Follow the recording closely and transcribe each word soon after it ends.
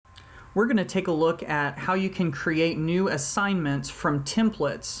we're going to take a look at how you can create new assignments from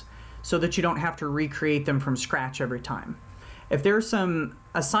templates so that you don't have to recreate them from scratch every time. If there are some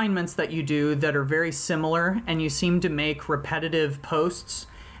assignments that you do that are very similar and you seem to make repetitive posts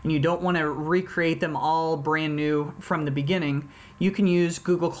and you don't want to recreate them all brand new from the beginning, you can use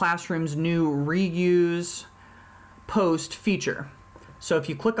Google Classroom's new reuse post feature. So if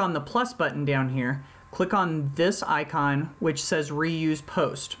you click on the plus button down here, click on this icon which says reuse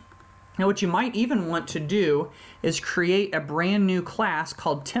post. Now what you might even want to do is create a brand new class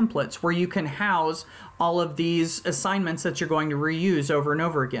called templates where you can house all of these assignments that you're going to reuse over and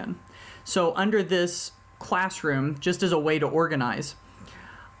over again. So under this classroom, just as a way to organize,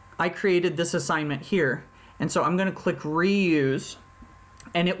 I created this assignment here. And so I'm going to click reuse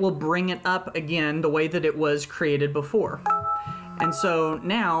and it will bring it up again the way that it was created before. And so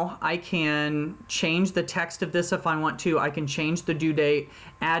now I can change the text of this if I want to. I can change the due date,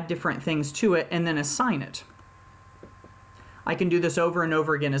 add different things to it, and then assign it. I can do this over and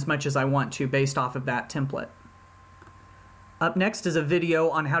over again as much as I want to based off of that template. Up next is a video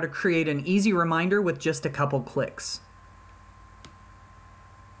on how to create an easy reminder with just a couple clicks.